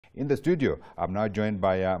In the studio, I'm now joined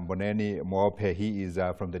by Mmboneni Muofhe. He is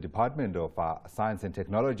from the Department of Science and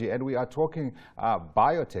Technology, and we are talking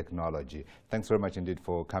biotechnology. Thanks very much indeed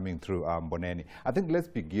for coming through, Mmboneni. I think let's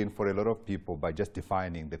begin for a lot of people by just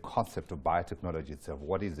defining the concept of biotechnology itself.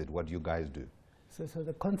 What is it? What do you guys do? So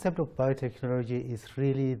the concept of biotechnology is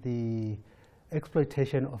really the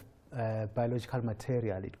exploitation of biological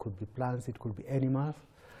material. It could be plants, it could be animals,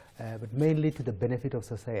 but mainly to the benefit of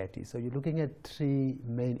society. So you're looking at three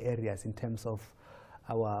main areas in terms of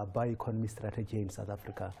our bioeconomy strategy in South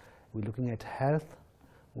Africa. We're looking at health,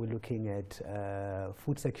 we're looking at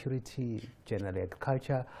food security, generally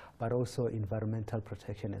agriculture, but also environmental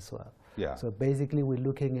protection as well. Yeah. So basically we're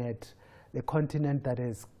looking at the continent that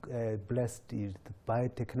is blessed with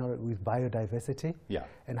biotechnology, with biodiversity. Yeah.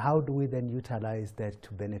 And how do we then utilize that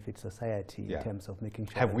to benefit society in terms of making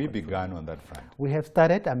sure... Have we begun on that front? We have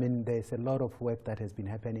started. I mean, there's a lot of work that has been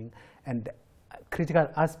happening. And critical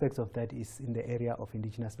aspects of that is in the area of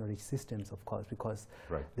indigenous knowledge systems, of course, because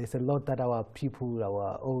there's a lot that our people,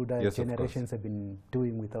 our older generations have been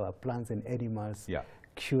doing with our plants and animals. Yeah.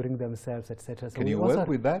 Curing themselves, etc. So can you work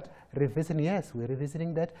with that? Revisiting, yes, we're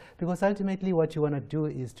revisiting that because ultimately what you want to do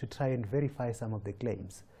is to try and verify some of the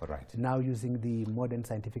claims. Right. Now using the modern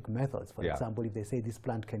scientific methods. For example, if they say this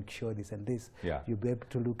plant can cure this and this, you'll be able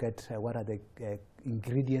to look at what are the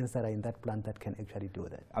ingredients that are in that plant that can actually do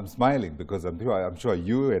that. I'm smiling because I'm sure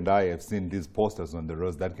you and I have seen these posters on the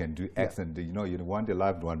roads that can do X, and you know, you want your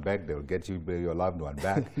loved one back, they'll get you your loved one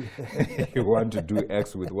back. You want to do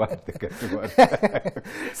X with what, they get you one back.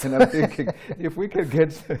 And I'm thinking, if we can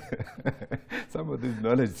get some of these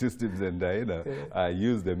knowledge systems and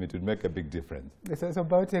use them, it would make a big difference. So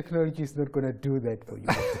biotechnology is not going to do that for you.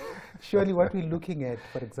 Surely what we're looking at,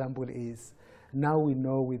 for example, is now we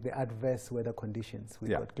know with the adverse weather conditions,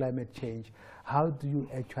 we've got climate change, how do you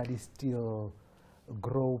actually still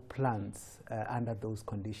grow plants under those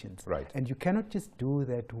conditions? Right. And you cannot just do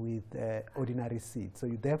that with ordinary seeds. So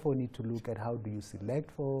you therefore need to look at how do you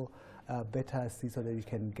select for better seeds so that you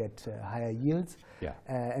can get higher yields. Yeah.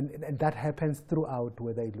 And that happens throughout,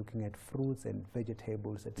 whether you're looking at fruits and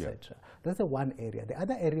vegetables, etc. That's the one area. The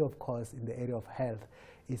other area, of course, in the area of health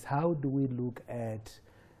is how do we look at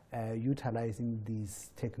utilizing these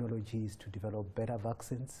technologies to develop better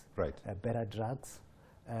vaccines, better drugs,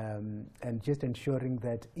 and just ensuring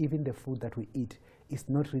that even the food that we eat is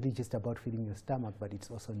not really just about filling your stomach, but it's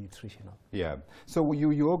also nutritional. Yeah. So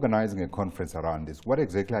you're organizing a conference around this. What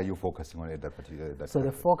exactly are you focusing on at that particular time? So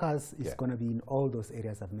the focus is going to be in all those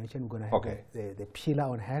areas I've mentioned. We're going to have the pillar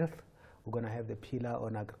on health. We're going to have the pillar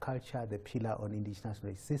on agriculture, the pillar on indigenous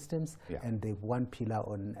knowledge systems, and the one pillar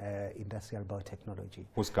on industrial biotechnology.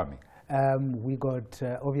 Who's coming? We got,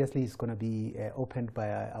 obviously it's going to be opened by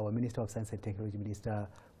our Minister of Science and Technology, Minister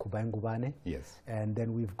Ngubane. Yes. And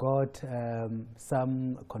then we've got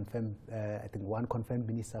some confirmed, I think one confirmed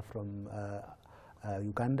minister from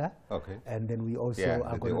Uganda. Okay. And then we also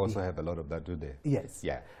are going to also have a lot of that, do they? Yes.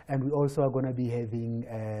 Yeah. And we also are going to be having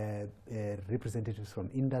representatives from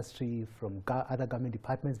industry, from other government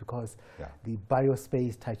departments, because the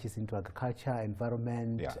biospace touches into agriculture,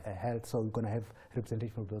 environment, health. So we're going to have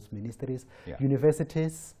representatives from those ministries,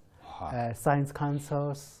 universities, science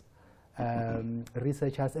councils,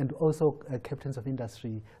 researchers, and also captains of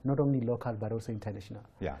industry, not only local but also international.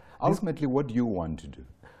 Yeah. Ultimately, what do you want to do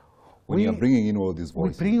when you're bringing in all these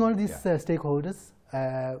voices? We're bringing all these stakeholders.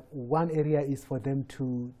 One area is for them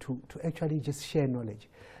to actually just share knowledge.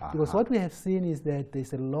 Because what we have seen is that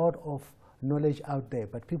there's a lot of knowledge out there,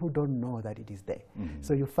 but people don't know that it is there.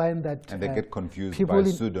 So you find that... And they get confused by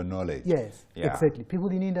pseudo-knowledge. Yes, exactly. People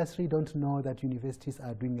in industry don't know that universities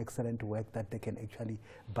are doing excellent work that they can actually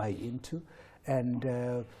buy into. And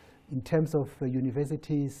in terms of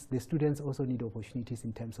universities, the students also need opportunities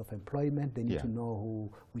in terms of employment. They need to know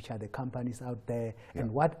which are the companies out there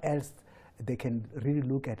and what else they can really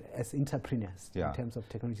look at as entrepreneurs in terms of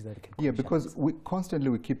technology that they can because we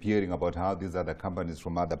keep hearing about how these other companies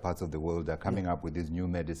from other parts of the world are coming up with these new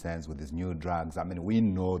medicines, with these new drugs. I mean, we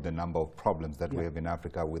know the number of problems that we have in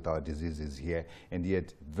Africa with our diseases here, and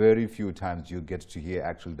yet very few times you get to hear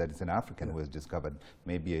actually that it's an African who has discovered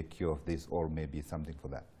maybe a cure of this or maybe something for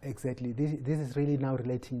that. Exactly. This is really now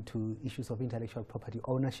relating to issues of intellectual property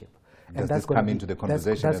ownership. And that's come into the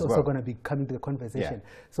conversation as well. That's also going to be coming to the conversation,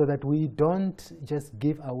 so that we don't just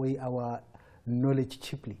give away our knowledge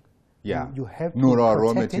cheaply. Yeah, you have no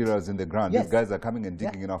raw materials in the ground. These guys are coming and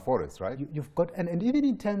digging in our forests, right? You've got, and even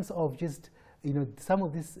in terms of just some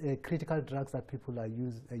of these critical drugs that people are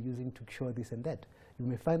using to cure this and that. You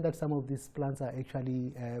may find that some of these plants are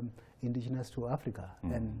actually indigenous to Africa,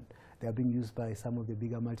 They are being used by some of the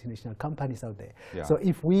bigger multinational companies out there. Yeah. So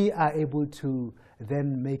if we are able to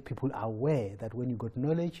then make people aware that when you got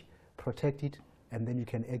knowledge, protect it, and then you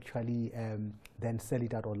can actually then sell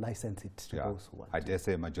it out or license it to those who want. I dare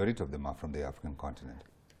say a majority of them are from the African continent.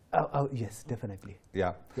 Yes, definitely.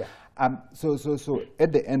 Yeah. Yeah. So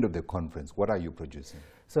at the end of the conference, what are you producing?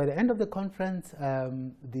 So at the end of the conference,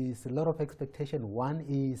 there's a lot of expectation. One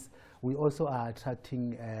is we also are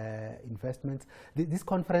attracting investments. This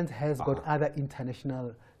conference has got other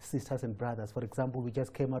international sisters and brothers. For example, we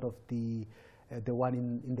just came out of the one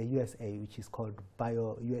in the USA, which is called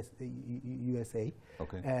USA.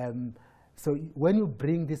 Okay. So when you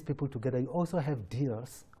bring these people together, you also have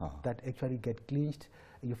deals that actually get clinched.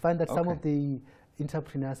 You find that some of the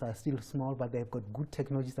entrepreneurs are still small, but they've got good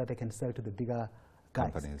technologies that they can sell to the bigger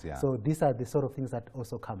guys. Companies, yeah. So these are the sort of things that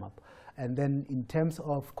also come up. And then in terms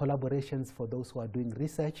of collaborations for those who are doing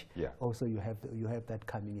research, also you have that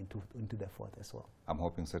coming into the forth as well. I'm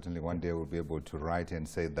hoping certainly one day we'll be able to write and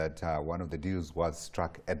say that one of the deals was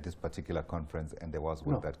struck at this particular conference and there was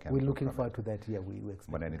work that came. We're looking forward to that. Yeah, we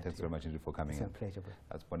expect Mmboneni, thanks very much for coming in. It's a pleasure.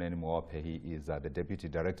 That's Mmboneni Muofhe. He is the Deputy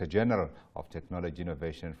Director General of Technology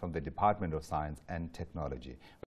Innovation from the Department of Science and Technology.